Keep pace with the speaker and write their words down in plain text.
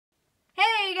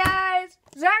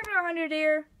500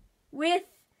 here with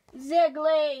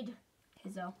Zeglade.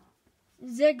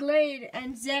 Zeglade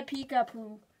and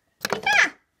Zepikapoo.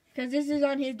 Pika! Because this is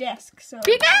on his desk. So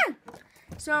Pika!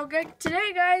 So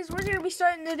today, guys, we're going to be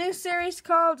starting the new series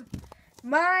called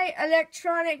My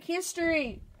Electronic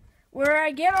History, where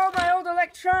I get all my old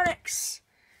electronics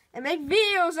and make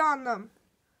videos on them.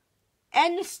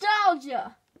 And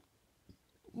nostalgia.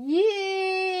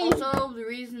 Yay! Also, the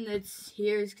reason it's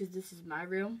here is because this is my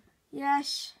room.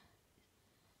 Yes.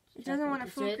 It doesn't want to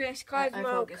focus.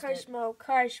 Cosmo.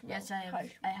 Yes,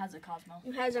 I has a Cosmo.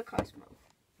 It has a Cosmo.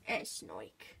 And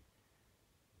Snoik.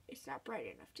 It's not bright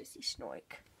enough to see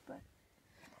Snoik. But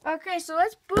okay, so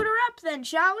let's boot her up then,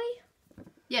 shall we?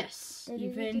 Yes,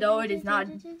 even though it is not,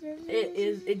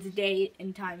 its date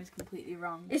and time is completely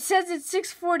wrong. It says it's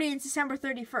 6:40 and December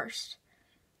 31st.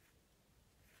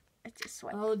 It's a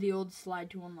sweat. Oh, the old slide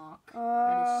to unlock. Oh,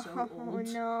 that is so old.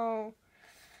 No.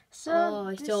 So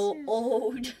it's so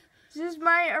old. This is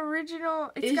my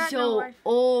original. It's got so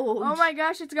old. Oh my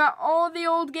gosh, it's got all the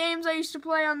old games I used to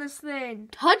play on this thing.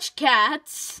 Touch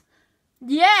Cats.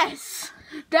 Yes.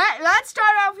 Let's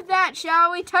start off with that,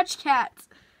 shall we? Touch Cats.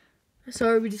 So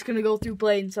are we just gonna go through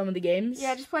playing some of the games?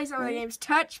 Yeah, just play some of the games.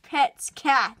 Touch Pets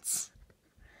Cats.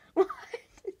 What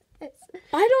is this?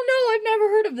 I don't know. I've never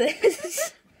heard of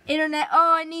this. Internet.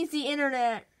 Oh, it needs the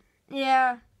internet.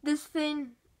 Yeah, this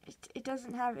thing. It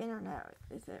doesn't have internet,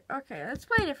 is it? Okay, let's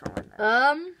play a different one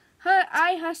then.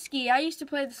 iHusky. I used to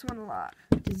play this one a lot.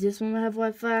 Does this one have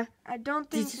Wi-Fi? I don't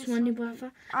think Does this one need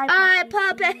Wi-Fi?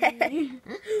 iPuppy.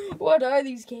 What are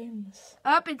these games?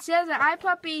 Up, it says an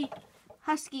iPuppy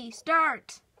Husky.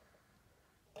 Start.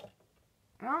 I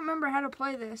don't remember how to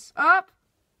play this. Up.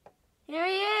 Here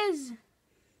he is.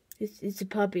 It's a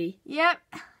puppy. Yep.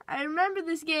 I remember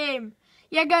this game.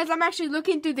 Yeah, guys, I'm actually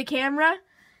looking through the camera.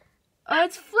 Oh,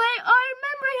 it's Flame. Oh, I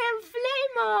remember him.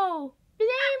 Flamo.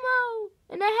 Flamo.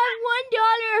 And I have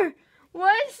 $1. $1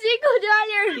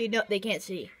 single. You know, they can't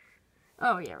see.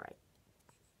 Oh, yeah, right.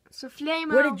 So,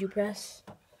 Flamo. What did you press?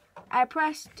 I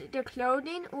pressed the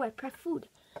clothing. Oh, I pressed food.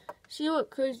 See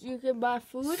what? Because you can buy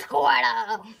food.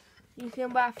 Squirtle. You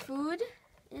can buy food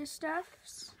and stuff.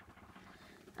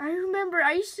 I remember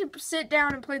I used to sit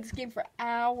down and play this game for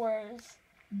hours.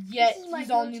 Yet This is my he's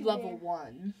only go-to level game.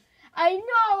 1. I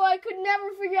know, I could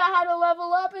never figure out how to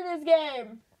level up in this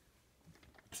game.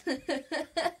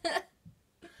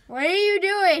 What are you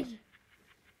doing?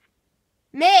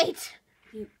 Mate!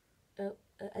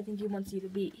 I think he wants you to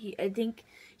be, I think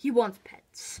he wants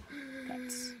pets.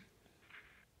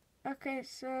 Okay,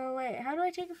 so wait, how do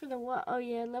I take it for the what? Oh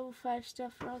yeah, level 5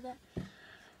 stuff and all that.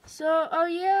 So, oh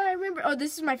yeah, I remember. Oh,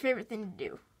 this is my favorite thing to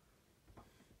do.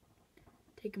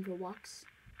 Take him for walks.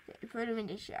 Put him in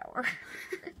the shower.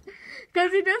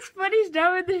 Because he does funny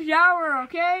stuff in the shower,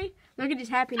 okay? Look at his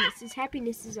happiness. His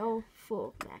happiness is all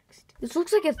full, maxed. This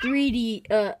looks like a 3D,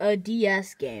 a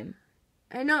DS game.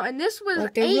 I know, and this was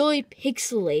Like they're really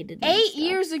pixelated. 8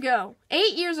 years ago.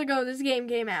 8 years ago, this game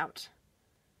came out.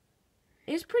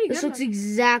 It's pretty good. This looks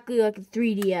exactly like a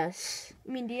 3DS.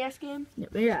 You mean DS game?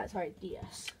 Yeah, sorry,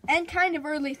 DS. And kind of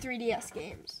early 3DS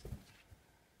games.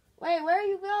 Wait, where are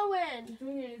you going? Just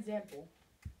doing an example.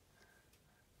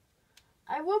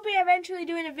 I will be eventually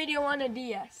doing a video on a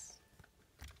DS.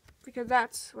 Because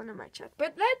that's one of my checks.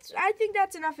 But I think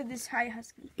that's enough of this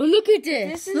iHusky. But look at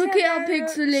this. This is Look how at how that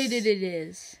pixelated it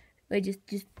is. Wait, just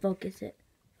focus it.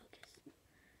 Focus.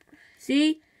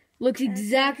 See? Looks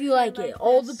exactly like it.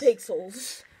 All the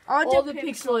pixels. All the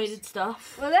pixelated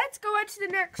stuff. Well, let's go on to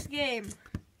the next game.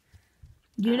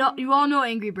 You all know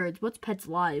Angry Birds. What's Pets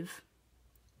Live?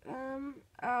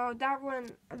 Oh, that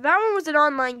one was an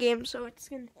online game, so it's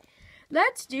gonna.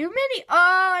 Let's do mini.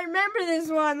 Oh, I remember this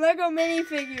one. Lego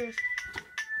minifigures.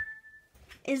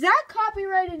 Is that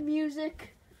copyrighted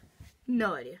music?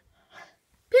 No idea.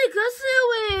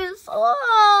 Pikachu is.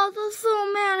 Oh, there's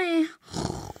so many.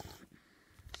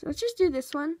 So let's just do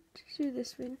this one. Just do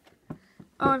this one.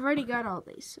 Oh, I've already got all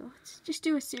these, so let's just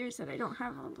do a series that I don't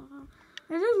have all of them.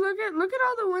 I just look at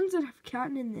all the ones that I've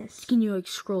gotten in this. Can you like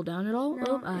scroll down at all?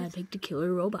 No, Oh, I picked a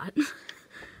killer robot.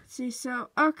 See, so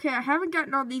okay, I haven't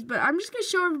gotten all these, but I'm just gonna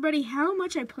show everybody how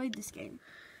much I played this game.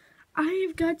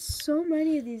 I've got so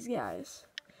many of these guys.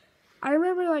 I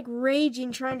remember like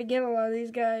raging trying to get a lot of these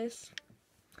guys.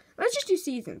 Let's just do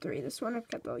season 3. This one I've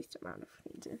got the least amount of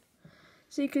things in.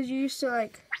 See, because you used to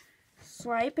like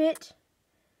swipe it.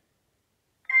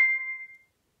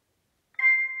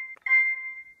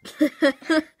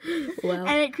 Wow.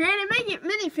 And it created a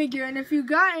minifigure, and if you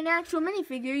got an actual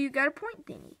minifigure, you got a point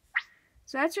thingy.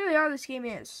 So that's really all this game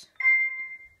is.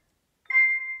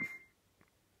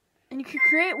 And you can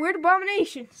create weird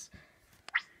abominations.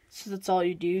 So that's all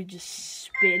you do, just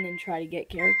spin and try to get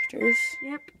characters.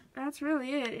 Yep, that's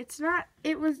really it. It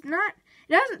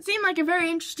doesn't seem like a very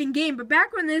interesting game, but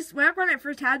back when I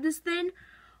first had this thing,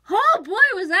 oh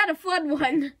boy, was that a fun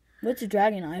one. What's a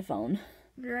Dragon iPhone?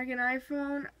 Dragon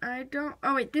iPhone,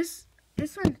 oh wait, this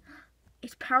one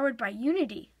is powered by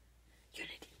Unity.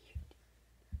 Unity.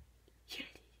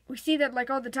 We see that like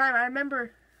all the time. I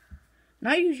remember.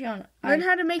 Not usually on. Learn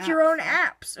how to make your own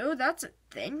apps. Oh, that's a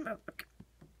thing.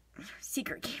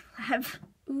 Secret game lab.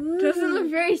 Ooh. Doesn't look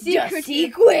very secret. The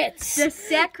secrets. The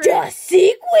secret. The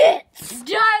secrets.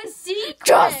 The secret.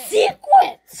 The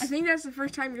secrets. I think that's the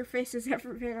first time your face has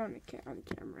ever been on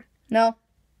camera. No.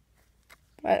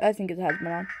 I think it has been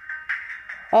on.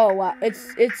 Oh wow,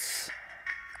 it's.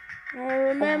 I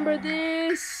remember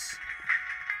this.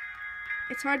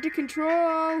 It's hard to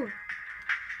control.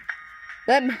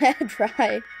 Let me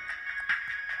try.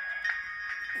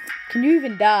 Can you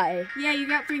even die? Yeah, you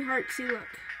got 3 hearts. See, look.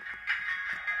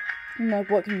 I'm like,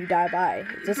 what can you die by?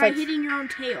 Just by hitting your own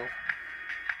tail.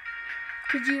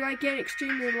 Could you like get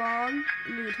extremely long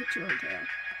and you would hit your own tail?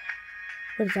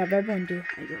 What does that red one do?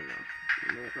 I don't know.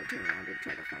 I'm gonna go turn around and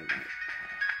try to find out.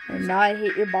 And now I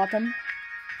hit your bottom.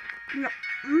 No.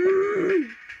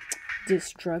 Just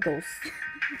struggles.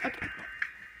 Okay.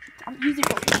 I'm using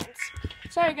both hands.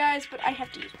 Sorry guys, but I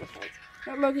have to use both hands.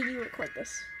 Now Logan, you record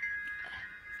this.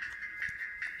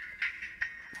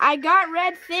 I got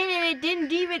red thing and it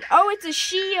didn't even. Oh, it's a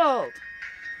shield.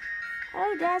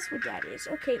 Oh, that's what that is.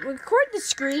 Okay, record the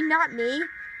screen, not me.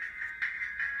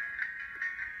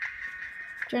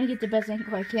 Trying to get the best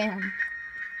angle I can.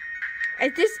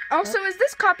 Is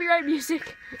this copyright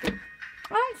music? I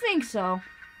don't think so.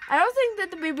 I don't think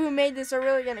that the people who made this are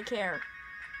really gonna care.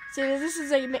 So this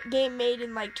is a game made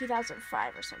in like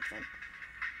 2005 or something.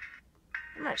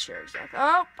 I'm not sure exactly.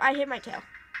 Oh, I hit my tail.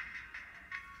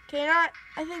 Okay, I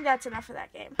think that's enough of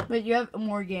that game. But you have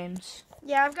more games.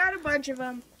 Yeah, I've got a bunch of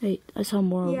them. Wait, I saw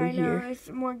more over here. Yeah, I know. I have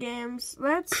more games.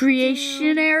 Let's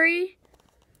Creationary?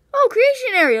 Oh,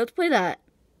 Creationary. Let's play that.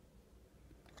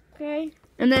 Okay.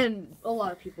 And then a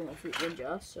lot of people know Fruit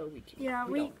Ninja, so we can. Yeah,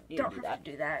 we don't have have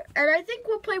to do that. And I think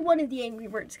we'll play one of the Angry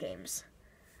Birds games.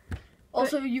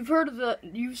 Also, you've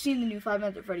seen the new Five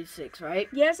Nights at Freddy's 6, right?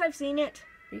 Yes, I've seen it.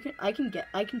 I can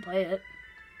play it.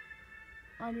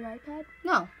 On your iPad?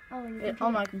 No. Oh, on your computer.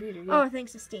 On my computer. Yeah. Oh,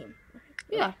 thanks to Steam.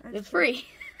 Yeah, it's free.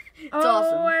 It's oh,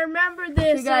 awesome. I remember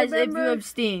this. So guys, if you have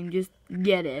Steam, just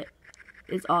get it.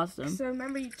 It's awesome. So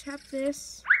remember, you tap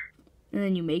this. And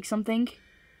then you make something?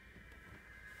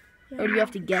 Yeah. Or do you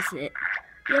have to guess it?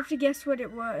 You have to guess what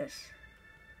it was.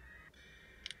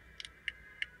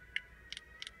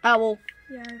 Owl.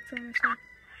 Yeah, it's on this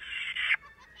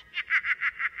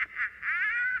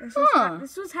one.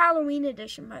 This was Halloween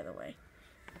edition, by the way.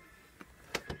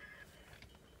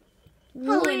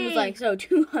 Halloween was like,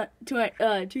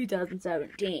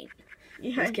 2017.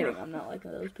 Yeah, Just kidding, I'm not like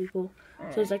one of those people.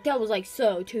 So it's like, that was like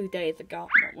 2 days ago.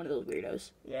 I'm not one of those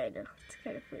weirdos. Yeah, I know. It's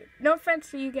kind of weird. No offense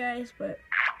to you guys, but...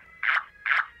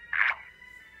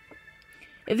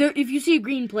 If you see a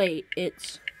green plate,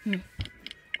 it's... I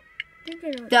think I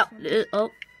know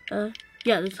what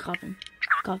yeah, this is Coffin.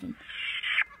 Coffin.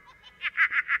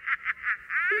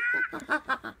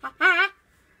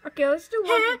 Okay, let's do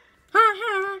one.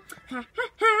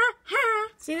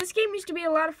 See, this game used to be a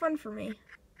lot of fun for me.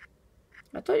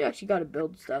 I thought you actually got to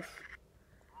build stuff.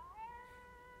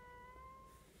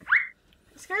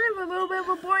 It's kind of a little bit of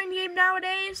a boring game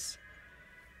nowadays.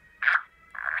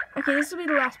 Okay, this will be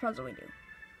the last puzzle we do.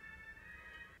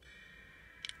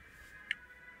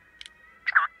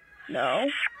 No.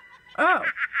 Oh.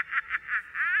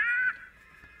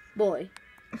 Boy.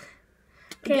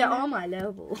 Okay, Get on my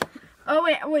level. Oh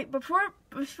wait! Before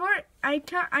I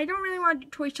don't really want to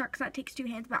do Toy Shark because that takes 2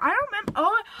 hands. But I don't remember.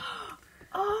 Oh,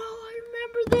 I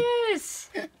remember this.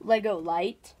 Lego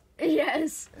Light.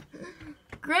 Yes.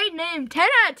 Great name. 10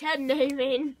 out of 10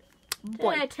 naming. 10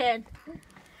 out of 10.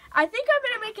 I think I'm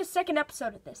gonna make a second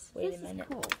episode of this. Wait a minute.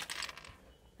 Cool.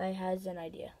 I has an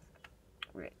idea.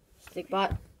 Right.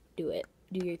 Stickbot, do it.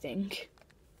 Do your thing.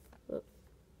 Oh,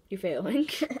 you're failing.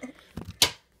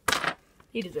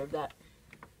 You deserve that.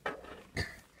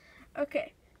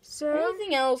 Okay, so...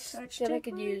 Anything else that I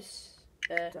could use?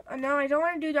 No, I don't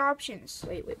want to do the options.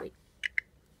 Wait.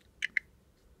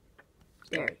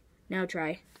 There. Now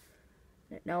try.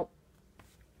 Nope.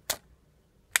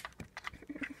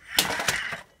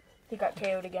 He got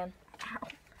KO'd again. Ow.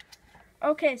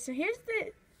 Okay, so here's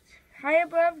the... High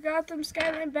above Gotham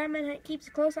skyline, Batman keeps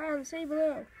a close eye on the city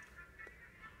below.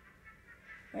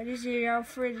 What is it,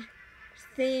 Alfred?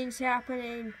 Things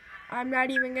happening. I'm not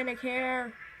even gonna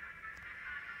care.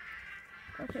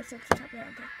 Okay, so it's the top of the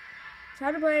okay. So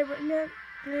how to play, but no,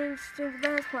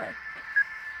 let's play.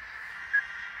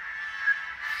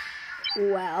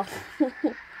 Wow.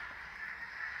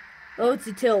 Oh, it's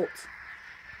a tilt.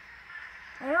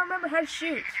 I don't remember how to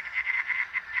shoot.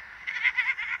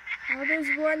 Oh, there's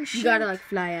one shoot. You gotta like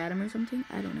fly at him or something?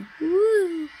 I don't know.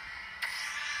 Woo!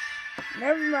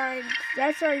 Never mind.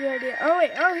 That's our good idea. Oh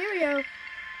wait, oh here we go.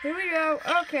 Here we go.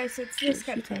 Okay, so it's this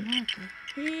kind of thing.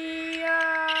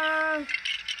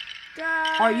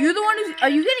 Are you the one who's... Are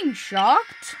you getting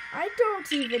shocked? I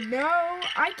don't even know.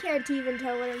 I can't even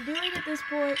tell what I'm doing at this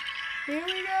point. Here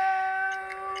we go.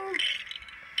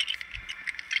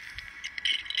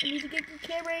 I need to get good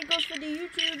camera angles for the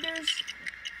YouTubers.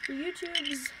 The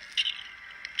YouTubes.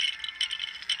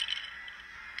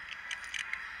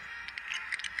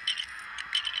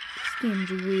 This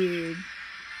game's weird.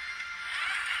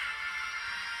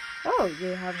 Oh,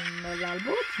 you're having a lot of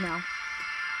bullets now.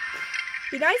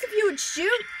 Be nice if you would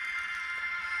shoot.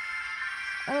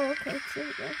 Oh, okay. There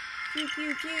we go. Pew,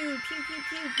 pew, pew, pew, pew,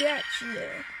 pew. Gotcha.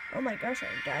 Oh my gosh, I'm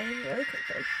dying really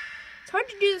quickly. It's hard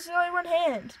to do this with only one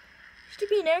hand. You have to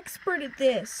be an expert at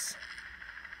this.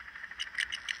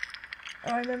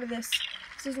 Oh, I remember this.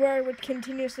 This is where I would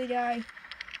continuously die.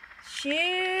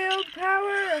 Shield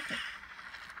power. Okay.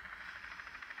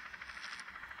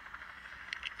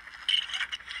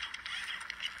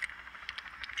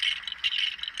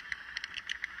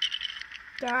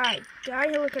 Die,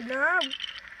 Helica, no!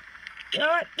 You know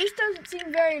what? This doesn't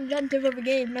seem very inventive of a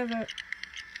game, does it?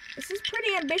 This is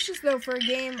pretty ambitious, though, for a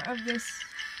game of this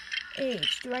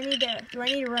age. Do I need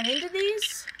to run into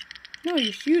these? No,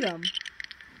 you shoot them.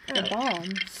 Oh. The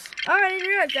bombs. Oh, I didn't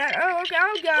realize that. Oh, okay.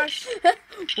 Oh, gosh.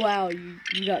 Wow,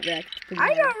 you got wrecked.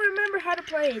 I don't remember how to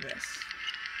play this.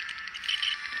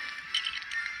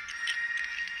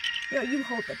 Yo, you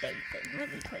hold the big thing.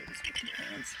 Let me play this with two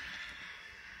hands.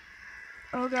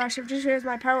 Oh gosh, I've just realized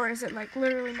my power is at like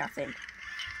literally nothing.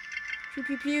 Pew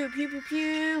pew pew pew pew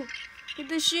pew. Get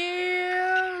the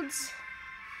shields.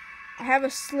 I have a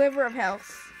sliver of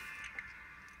health.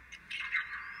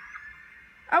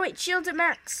 Oh wait, shields at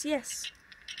max. Yes.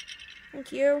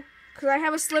 Thank you. Because I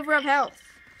have a sliver of health.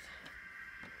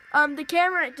 The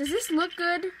camera, does this look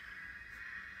good?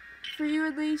 For you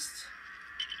at least?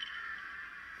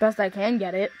 Best I can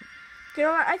get it. You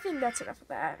know what? I think that's enough of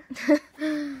that.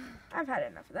 I've had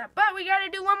enough of that. But we gotta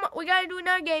do one more. We gotta do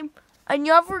another game.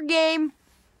 Another game.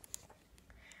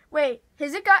 Wait,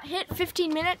 has it got hit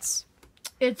 15 minutes?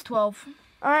 It's 12.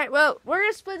 Alright, well, we're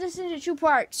gonna split this into 2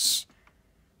 parts.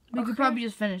 We could probably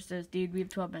just finish this, dude. We have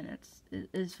 12 minutes.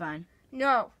 It's fine.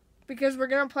 No, because we're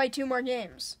gonna play 2 more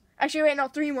games. Actually, wait, no,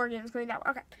 3 more games.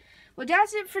 Okay. Well,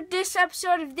 that's it for this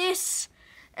episode of this.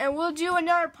 And we'll do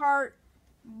another part.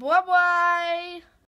 Bye-bye.